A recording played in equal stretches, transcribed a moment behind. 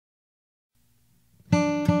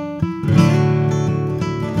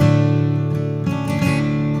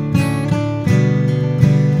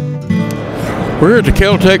We're here at the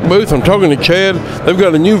Kel-Tec booth. I'm talking to Chad. They've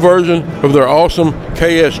got a new version of their awesome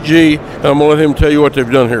KSG, and I'm going to let him tell you what they've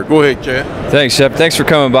done here. Go ahead, Chad. Thanks, Shep. Thanks for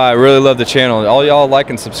coming by. I really love the channel. All y'all like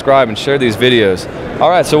and subscribe and share these videos. All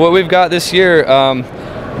right, so what we've got this year,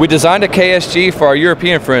 we designed a KSG for our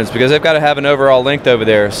European friends because they've got to have an overall length over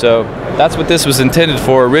there. So that's what this was intended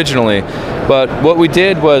for originally. But what we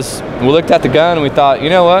did was we looked at the gun and we thought, you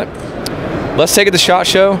know what? Let's take it to SHOT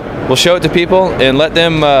Show. We'll show it to people and let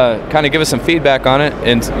them kind of give us some feedback on it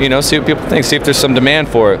and, you know, see what people think, see if there's some demand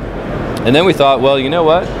for it. And then we thought, well, you know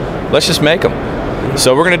what? Let's just make them.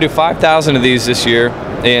 So we're going to do 5,000 of these this year.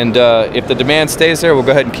 And if the demand stays there, we'll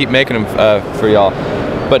go ahead and keep making them for y'all.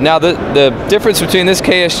 But now the difference between this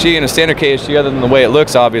KSG and a standard KSG, other than the way it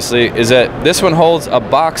looks, obviously, is that this one holds a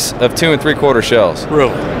box of 2 3/4 shells.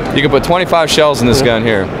 Really? You can put 25 shells in this gun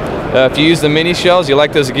here. If you use the mini shells, you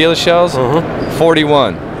like those Aguila shells?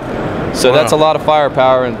 41. So that's a lot of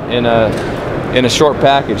firepower in a short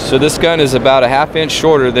package. So this gun is about a ½ inch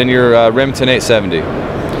shorter than your Remington 870.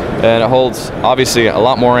 And it holds, obviously, a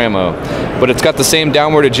lot more ammo. But it's got the same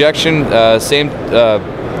downward ejection, same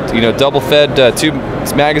you know, double-fed tube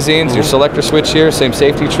magazines, your selector switch here, same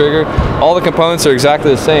safety trigger. All the components are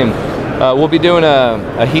exactly the same. We'll be doing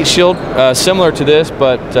a heat shield similar to this,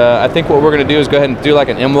 but I think what we're going to do is go ahead and do like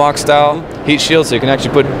an M-LOK style heat shield, so you can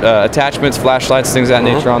actually put attachments, flashlights, things of that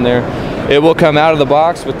nature on there. It will come out of the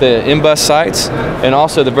box with the Viz Sights and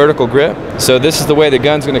also the vertical grip. So this is the way the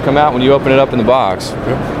gun's going to come out when you open it up in the box.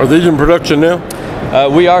 Are these in production now?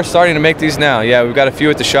 We are starting to make these now. Yeah, we've got a few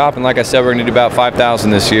at the shop, and like I said, we're going to do about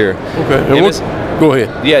 5,000 this year. Okay. Go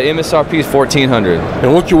ahead. Yeah, MSRP is $1,400.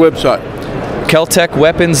 And what's your website?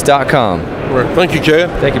 Kel-Tecweapons.com. All right. Thank you, Chad.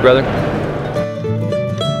 Thank you, brother.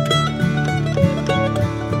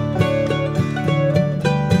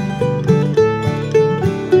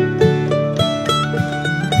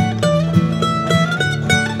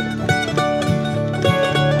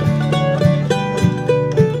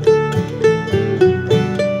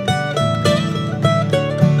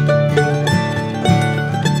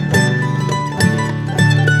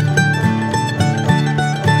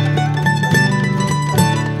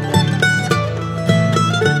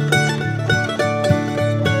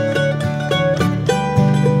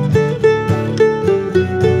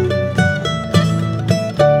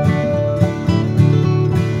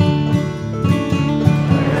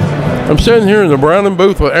 I'm sitting here in the Browning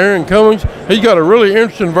booth with Aaron Cummings. He's got a really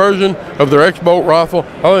interesting version of their X-Bolt rifle.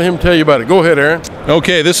 I'll let him tell you about it. Go ahead, Aaron.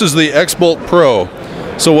 Okay, this is the X-Bolt Pro.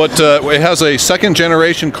 So what it has a second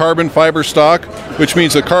generation carbon fiber stock, which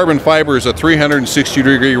means the carbon fiber is a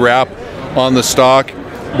 360-degree wrap on the stock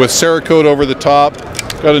with Cerakote over the top.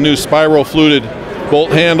 Got a new spiral fluted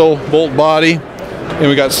bolt handle, bolt body, and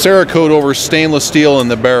we got Cerakote over stainless steel in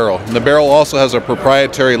the barrel. And the barrel also has a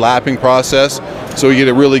proprietary lapping process, so you get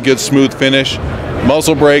a really good smooth finish.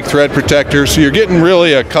 Muzzle brake, thread protector, so you're getting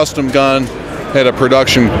really a custom gun at a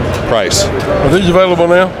production price. Are these available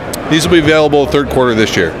now? These will be available third quarter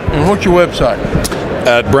this year. And what's your website?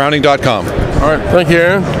 At browning.com. All right, thank you,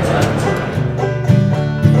 Aaron.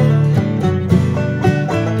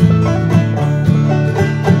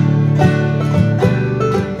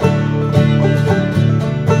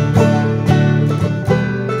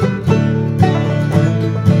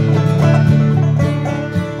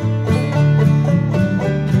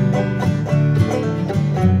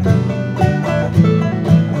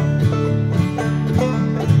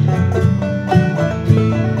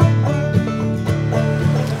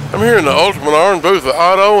 I'm here in the Ultimate Arms booth with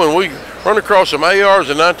Otto, and we run across some ARs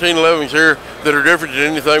and 1911s here that are different than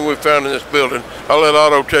anything we've found in this building. I'll let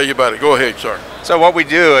Otto tell you about it. Go ahead, sir. So what we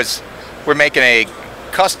do is we're making a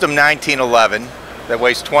custom 1911 that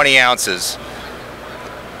weighs 20 ounces.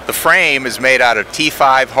 The frame is made out of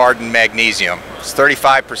T5 hardened magnesium. It's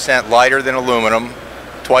 35% lighter than aluminum,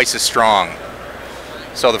 twice as strong.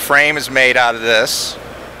 So the frame is made out of this.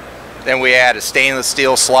 Then we add a stainless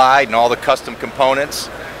steel slide and all the custom components.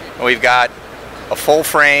 And we've got a full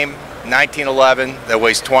frame 1911 that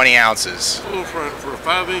weighs 20 ounces. Full frame for a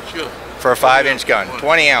 5-inch gun. For a 5-inch gun,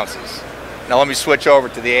 20 ounces. Now let me switch over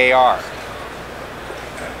to the AR.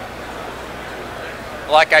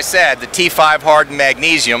 Like I said, the T5 hardened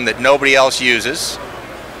magnesium that nobody else uses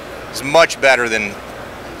is much better than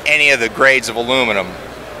any of the grades of aluminum.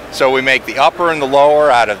 So we make the upper and the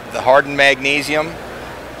lower out of the hardened magnesium,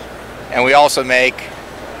 and we also make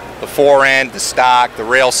the fore end, the stock, the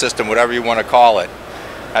rail system, whatever you want to call it.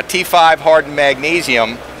 Now T5 hardened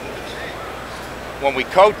magnesium, when we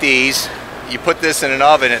coat these, you put this in an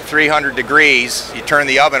oven at 300 degrees, you turn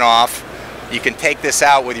the oven off, you can take this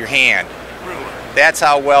out with your hand. That's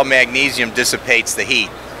how well magnesium dissipates the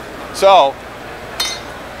heat. So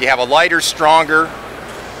You have a lighter, stronger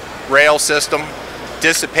rail system,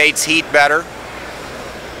 dissipates heat better,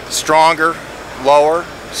 stronger lower,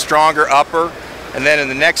 stronger upper, and then in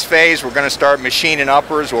the next phase we're going to start machining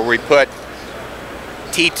uppers where we put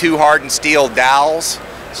T2 hardened steel dowels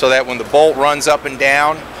so that when the bolt runs up and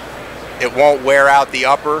down, it won't wear out the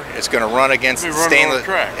upper. It's going to run against the stainless.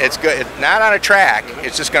 It's good. It's not on a track.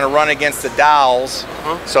 It's just going to run against the dowels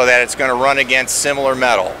so that it's going to run against similar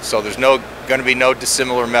metal. So there's going to be no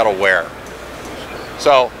dissimilar metal wear.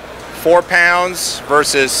 So 4 pounds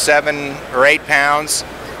versus 7 or 8 pounds.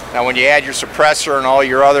 Now when you add your suppressor and all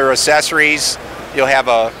your other accessories, you'll have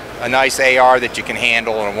a nice AR that you can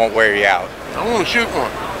handle and it won't wear you out. I want to shoot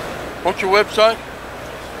one. What's your website?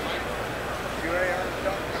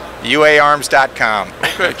 UAArms.com.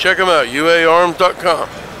 Okay, check them out, UAArms.com.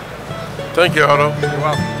 Thank you, Otto. You're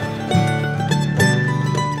welcome.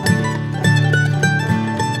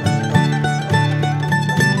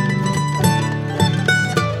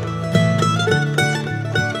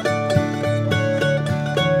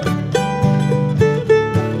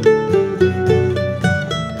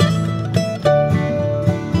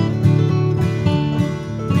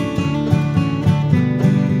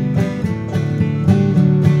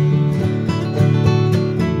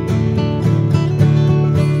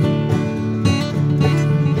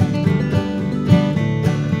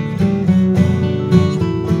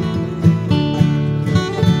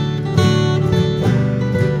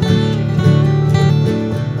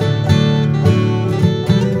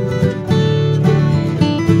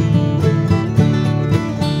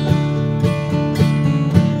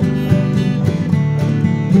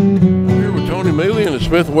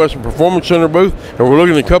 Smith & Wesson Performance Center booth, and we're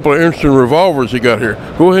looking at a couple of interesting revolvers he got here.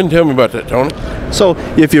 Go ahead and tell me about that, Tony. So,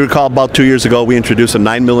 if you recall, about 2 years ago, we introduced a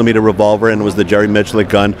 9mm revolver, and it was the Jerry Miculek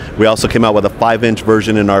gun. We also came out with a 5-inch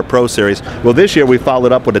version in our Pro Series. Well, this year we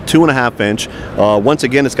followed up with a 2.5-inch. Once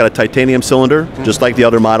again, it's got a titanium cylinder, just like the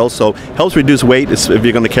other models, so helps reduce weight if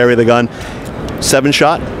you're going to carry the gun.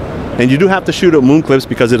 7-shot. And you do have to shoot at moon clips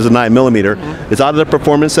because it is a 9mm. It's out of the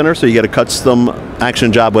Performance Center, so you get a custom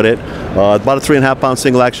action job with it. About a 3.5-pound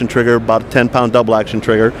single action trigger, about a 10-pound double action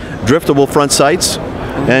trigger, driftable front sights,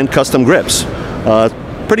 and custom grips.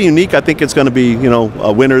 Pretty unique. I think it's going to be, you know,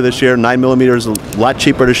 a winner this year. 9mm is a lot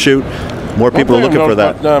cheaper to shoot. More people are looking for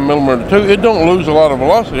that. 9mm too. It don't lose a lot of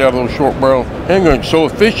velocity out of those short barrel handguns. It's so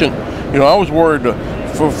efficient. You know, I was worried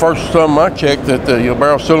for the first time I checked that the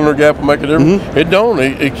barrel cylinder gap will make a difference. It don't.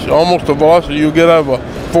 It's almost the velocity you get out of a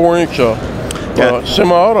 4-inch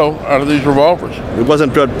semi-auto out of these revolvers. It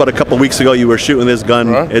wasn't but a couple weeks ago you were shooting this gun.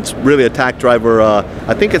 Right. It's really a tack driver.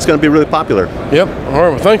 I think it's going to be really popular. Yep. All right.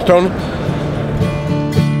 Well, thanks, Tony.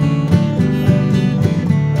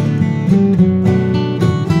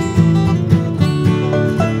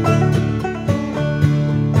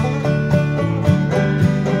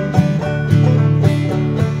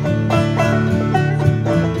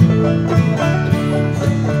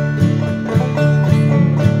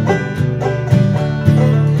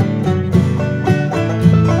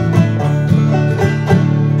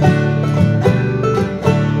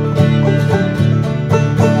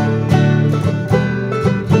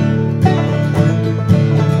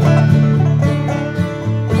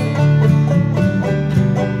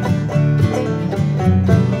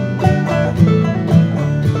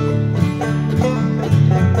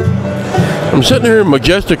 I'm sitting here in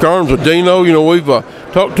Majestic Arms with Dino. You know, we've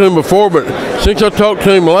talked to him before, but since I talked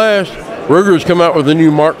to him last, Ruger's come out with a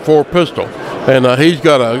new Mark IV pistol. And he's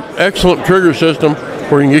got an excellent trigger system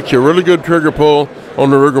where you can get you a really good trigger pull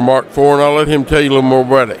on the Ruger Mark IV, and I'll let him tell you a little more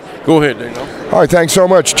about it. Go ahead, Dino. All right, thanks so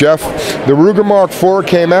much, Jeff. The Ruger Mark IV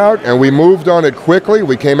came out, and we moved on it quickly.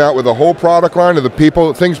 We came out with a whole product line of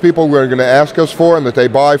the things people were going to ask us for and that they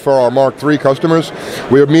buy for our Mark III customers.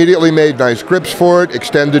 We immediately made nice grips for it,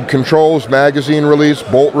 extended controls, magazine release,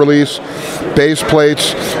 bolt release, base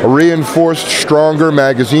plates, a reinforced, stronger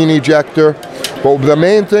magazine ejector. But the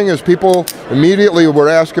main thing is people immediately were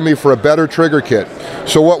asking me for a better trigger kit.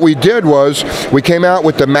 So what we did was we came out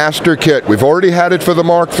with the Master Kit. We've already had it for the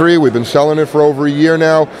Mark III. We've been selling it for over a year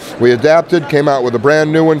now. We adapted, came out with a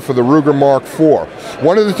brand new one for the Ruger Mark IV.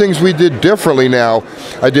 One of the things we did differently now,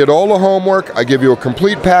 I did all the homework. I give you a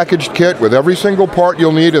complete packaged kit with every single part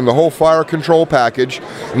you'll need in the whole fire control package.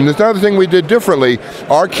 And another thing we did differently,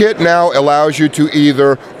 our kit now allows you to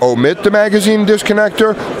either omit the magazine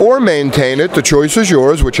disconnector or maintain it. The choice is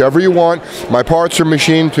yours, whichever you want. My parts are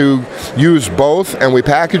machined to use both, and we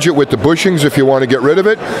package it with the bushings if you want to get rid of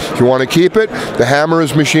it. If you want to keep it, the hammer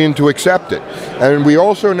is machined to accept it. And we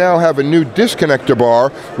also now have a new disconnector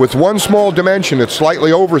bar with one small dimension that's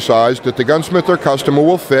slightly oversized that the gunsmith or customer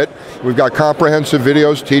will fit. We've got comprehensive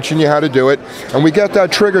videos teaching you how to do it, and we get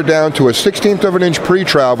that trigger down to a 1/16 of an inch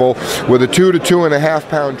pre-travel with a 2 to 2.5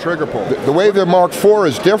 pound trigger pull. The way the Mark IV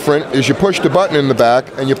is different is you push the button in the back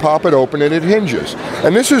and you pop it open and it hinges.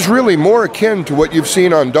 And this is really more akin to what you've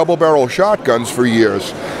seen on double barrel shotguns for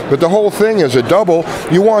years. But the whole thing is a double,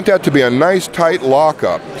 you want that to be a nice tight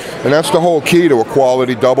lockup. And that's the whole key to a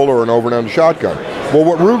quality double or an over and under shotgun. Well,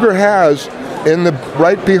 what Ruger has in the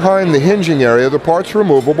right behind the hinging area, the part's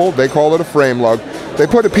removable, they call it a frame lug. They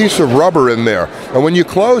put a piece of rubber in there, and when you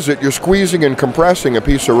close it, you're squeezing and compressing a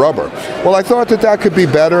piece of rubber. Well, I thought that that could be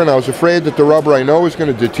better, and I was afraid that the rubber I know is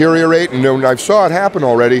going to deteriorate, and I saw it happen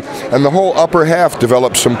already, and the whole upper half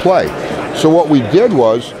developed some play. So what we did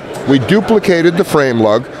was, we duplicated the frame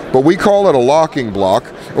lug, but we call it a locking block,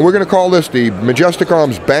 and we're going to call this the Majestic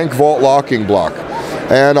Arms Bank Vault Locking Block.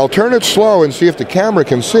 And I'll turn it slow and see if the camera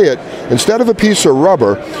can see it. Instead of a piece of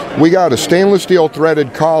rubber, we got a stainless steel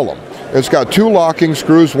threaded column. It's got 2 locking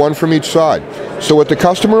screws, one from each side. So what the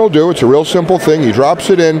customer will do, it's a real simple thing, he drops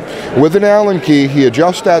it in, with an Allen key, he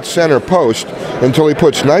adjusts that center post until he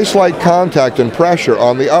puts nice light contact and pressure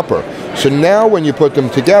on the upper. So now when you put them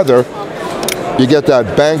together, you get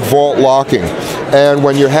that bank vault locking. And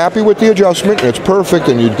when you're happy with the adjustment, and it's perfect,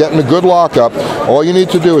 and you're getting a good lockup, all you need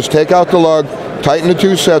to do is take out the lug, tighten the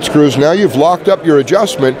 2 set screws. Now you've locked up your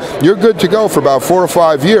adjustment. You're good to go for about 4 or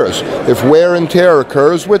 5 years. If wear and tear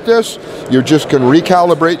occurs with this, you just can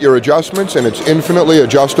recalibrate your adjustments, and it's infinitely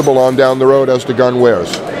adjustable on down the road as the gun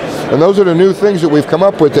wears. And those are the new things that we've come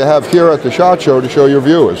up with to have here at the SHOT Show to show your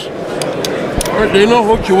viewers. All right, Dino,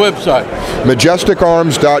 what's your website?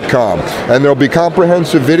 MajesticArms.com, and there'll be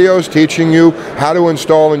comprehensive videos teaching you how to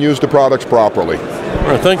install and use the products properly. All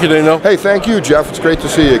right, thank you, Dino. Hey, thank you, Jeff. It's great to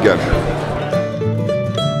see you again.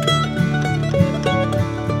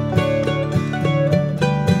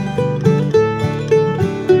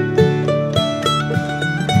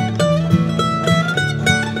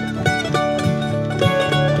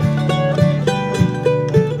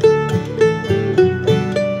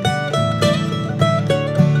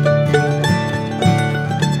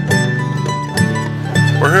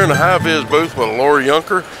 We're here in the Hi-Viz booth with Lori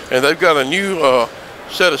Junker, and they've got a new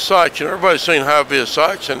set of sights. You know, everybody's seen Hi-Viz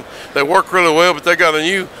sights, and they work really well, but they got a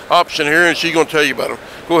new option here, and she's going to tell you about them.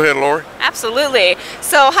 Go ahead, Lori. Absolutely.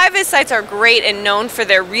 So Hi-Viz sights are great and known for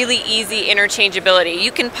their really easy interchangeability.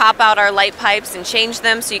 You can pop out our light pipes and change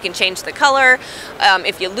them, so you can change the color.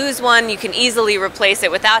 If you lose one, you can easily replace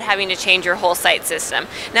it without having to change your whole sight system.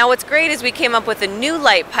 Now what's great is we came up with a new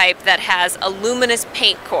light pipe that has a luminous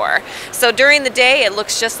paint core. So during the day it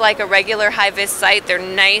looks just like a regular Hi-Viz sight. They're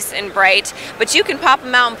nice and bright, but you can pop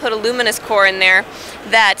them out and put a luminous core in there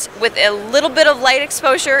that with a little bit of light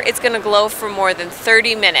exposure, it's going to glow for more than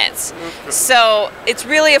 30 minutes. So it's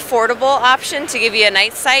really affordable option to give you a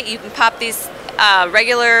night sight. You can pop these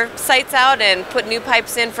regular sights out and put new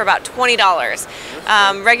pipes in for about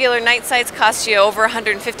 $20. Regular night sights cost you over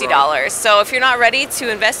 $150. So if you're not ready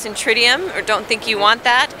to invest in tritium or don't think you want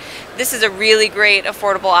that, this is a really great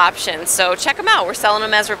affordable option. So check them out. We're selling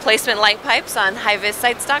them as replacement light pipes on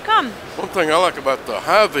HiVizSights.com. One thing I like about the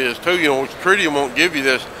Hi-Viz too, you know, which tritium won't give you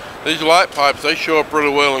this, these light pipes, they show up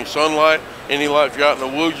really well in sunlight. Any light you're out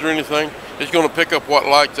in the woods or anything, it's going to pick up what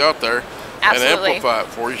light's out there. Absolutely. And amplify it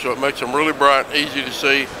for you, so it makes them really bright, easy to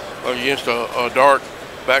see against a dark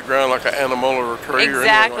background like an animal or a tree or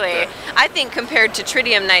anything like that. I think compared to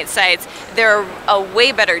tritium night sights, they're a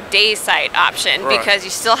way better day sight option because you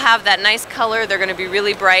still have that nice color. They're going to be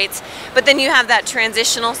really bright, but then you have that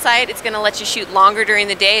transitional sight. It's going to let you shoot longer during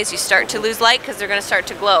the day as you start to lose light because they're going to start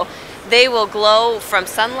to glow. They will glow from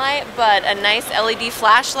sunlight, but a nice LED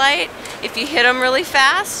flashlight, if you hit them really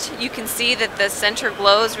fast, you can see that the center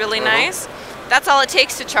glows really nice. That's all it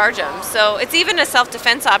takes to charge them. So it's even a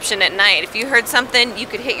self-defense option at night. If you heard something, you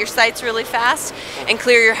could hit your sights really fast and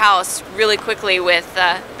clear your house really quickly with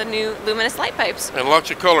the new luminous light pipes. And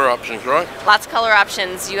lots of color options, right? Lots of color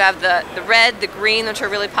options. You have the red, the green, which are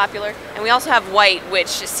really popular, and we also have white, which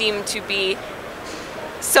seem to be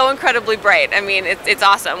so incredibly bright. I mean, it's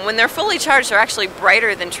awesome. When they're fully charged, they're actually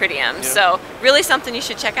brighter than tritium. So really something you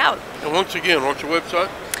should check out. And once again, what's your website?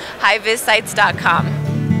 HiVizSights.com.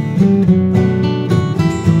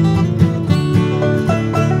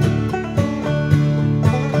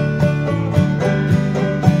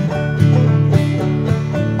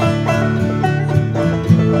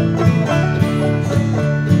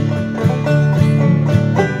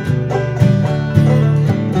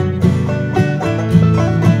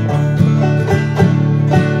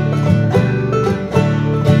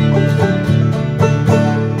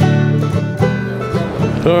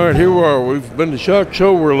 All right, here we are. We've been to SHOT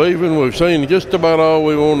Show. We're leaving. We've seen just about all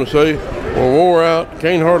we want to see. We're wore out.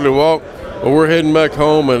 Can't hardly walk. But we're heading back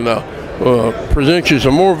home and present you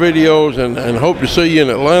some more videos and hope to see you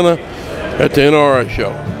in Atlanta at the NRA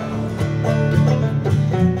show.